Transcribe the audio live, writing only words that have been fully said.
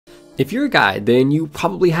If you're a guy, then you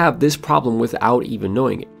probably have this problem without even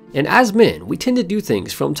knowing it. And as men, we tend to do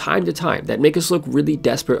things from time to time that make us look really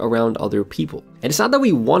desperate around other people. And it's not that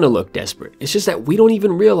we want to look desperate, it's just that we don't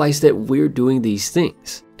even realize that we're doing these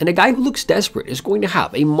things. And a guy who looks desperate is going to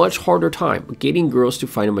have a much harder time getting girls to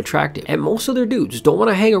find him attractive. And most other dudes don't want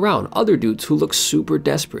to hang around other dudes who look super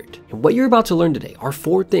desperate. And what you're about to learn today are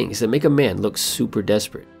 4 things that make a man look super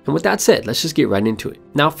desperate. And with that said, let's just get right into it.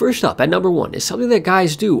 Now, first up at number 1 is something that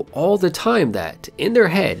guys do all the time that in their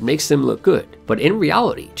head makes them look good, but in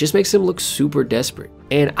reality just makes them look super desperate.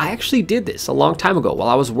 And I actually did this a long time ago while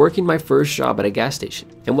I was working my first job at a gas station.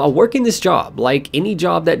 And while working this job, like any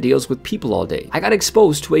job that deals with people all day, I got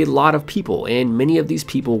exposed to a lot of people, and many of these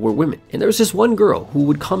people were women. And there was this one girl who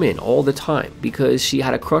would come in all the time because she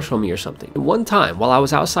had a crush on me or something. And one time while I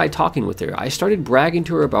was outside talking with her, I started bragging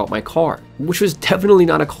to her about my car, which was definitely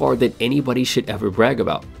not a car that anybody should ever brag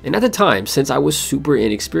about. And at the time, since I was super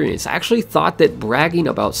inexperienced, I actually thought that bragging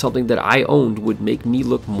about something that I owned would make me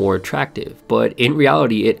look more attractive. But in reality,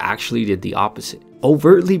 it actually did the opposite.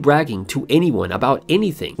 Overtly bragging to anyone about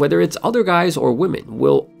anything, whether it's other guys or women,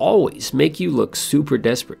 will always make you look super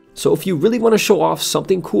desperate. So if you really want to show off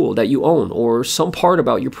something cool that you own or some part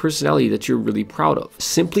about your personality that you're really proud of,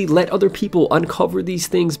 simply let other people uncover these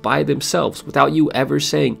things by themselves without you ever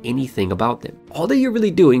saying anything about them. All that you're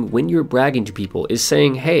really doing when you're bragging to people is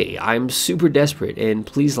saying, hey, I'm super desperate and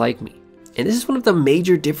please like me. And this is one of the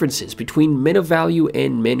major differences between men of value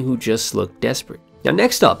and men who just look desperate. Now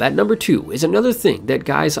next up at number 2 is another thing that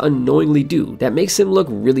guys unknowingly do that makes them look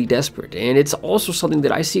really desperate, and it's also something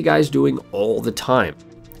that I see guys doing all the time.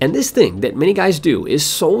 And this thing that many guys do is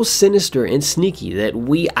so sinister and sneaky that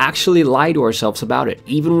we actually lie to ourselves about it,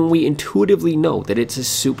 even when we intuitively know that it's a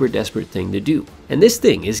super desperate thing to do. And this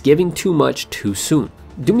thing is giving too much too soon.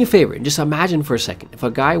 Do me a favor and just imagine for a second if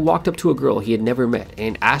a guy walked up to a girl he had never met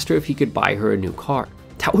and asked her if he could buy her a new car.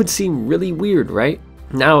 That would seem really weird, right?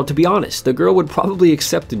 Now, to be honest, the girl would probably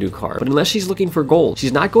accept the new car, but unless she's looking for gold,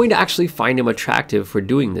 she's not going to actually find him attractive for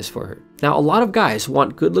doing this for her. Now, a lot of guys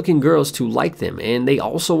want good-looking girls to like them, and they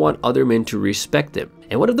also want other men to respect them.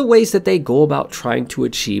 And one of the ways that they go about trying to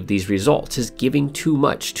achieve these results is giving too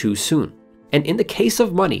much too soon. And in the case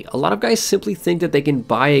of money, a lot of guys simply think that they can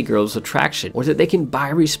buy a girl's attraction or that they can buy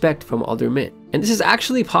respect from other men. And this is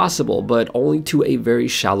actually possible, but only to a very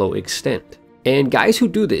shallow extent. And guys who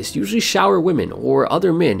do this usually shower women or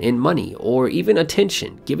other men in money or even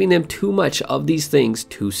attention, giving them too much of these things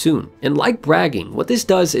too soon. And like bragging, what this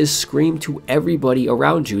does is scream to everybody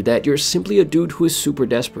around you that you're simply a dude who is super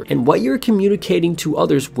desperate. And what you're communicating to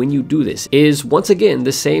others when you do this is once again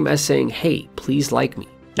the same as saying, hey, please like me.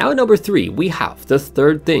 Now at number 3, we have the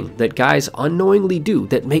third thing that guys unknowingly do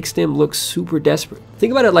that makes them look super desperate.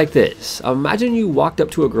 Think about it like this. Imagine you walked up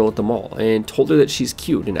to a girl at the mall and told her that she's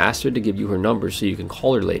cute and asked her to give you her number so you can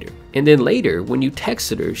call her later. And then later, when you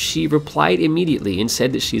texted her, she replied immediately and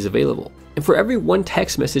said that she's available. And for every 1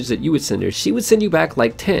 text message that you would send her, she would send you back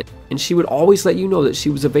like 10. And she would always let you know that she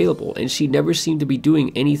was available, and she never seemed to be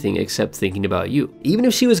doing anything except thinking about you. Even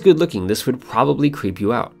if she was good looking, this would probably creep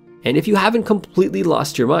you out. And if you haven't completely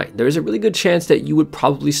lost your mind, there is a really good chance that you would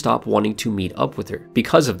probably stop wanting to meet up with her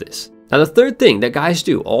because of this. Now the third thing that guys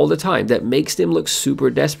do all the time that makes them look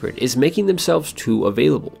super desperate is making themselves too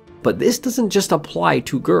available. But this doesn't just apply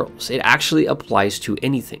to girls, it actually applies to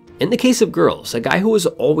anything. In the case of girls, a guy who is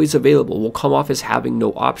always available will come off as having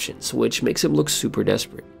no options, which makes him look super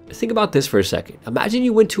desperate. Think about this for a second. Imagine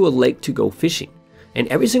you went to a lake to go fishing. And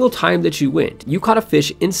every single time that you went, you caught a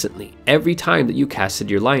fish instantly, every time that you casted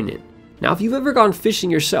your line in. Now, if you've ever gone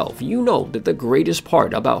fishing yourself, you know that the greatest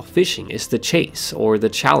part about fishing is the chase, or the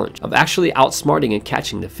challenge of actually outsmarting and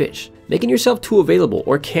catching the fish. Making yourself too available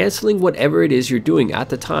or canceling whatever it is you're doing at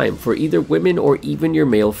the time for either women or even your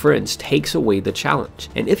male friends takes away the challenge.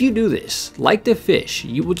 And if you do this, like the fish,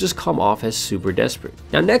 you will just come off as super desperate.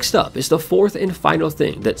 Now next up is the fourth and final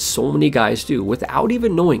thing that so many guys do without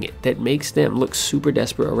even knowing it that makes them look super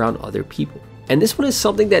desperate around other people. And this one is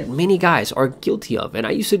something that many guys are guilty of, and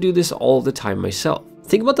I used to do this all the time myself.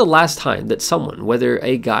 Think about the last time that someone, whether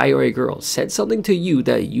a guy or a girl, said something to you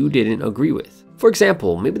that you didn't agree with. For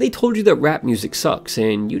example, maybe they told you that rap music sucks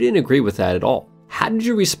and you didn't agree with that at all. How did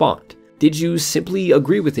you respond? Did you simply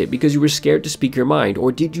agree with it because you were scared to speak your mind,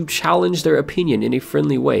 or did you challenge their opinion in a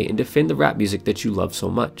friendly way and defend the rap music that you love so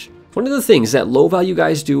much? One of the things that low value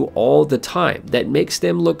guys do all the time that makes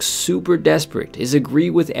them look super desperate is agree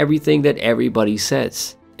with everything that everybody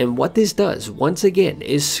says. And what this does, once again,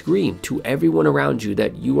 is scream to everyone around you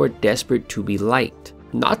that you are desperate to be liked.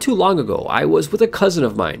 Not too long ago, I was with a cousin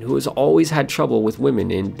of mine who has always had trouble with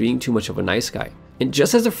women and being too much of a nice guy. And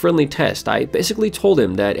just as a friendly test, I basically told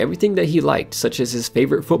him that everything that he liked, such as his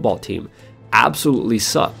favorite football team, absolutely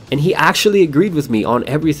sucked. And he actually agreed with me on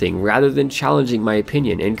everything rather than challenging my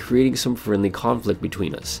opinion and creating some friendly conflict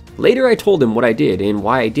between us. Later I told him what I did and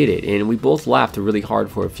why I did it, and we both laughed really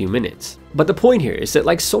hard for a few minutes. But the point here is that,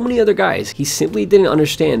 like so many other guys, he simply didn't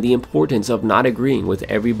understand the importance of not agreeing with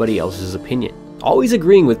everybody else's opinion. Always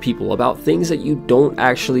agreeing with people about things that you don't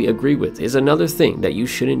actually agree with is another thing that you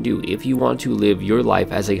shouldn't do if you want to live your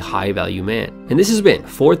life as a high value man. And this has been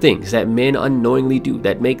 4 things that men unknowingly do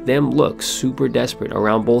that make them look super desperate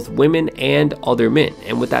around both women and other men.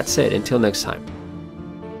 And with that said, until next time.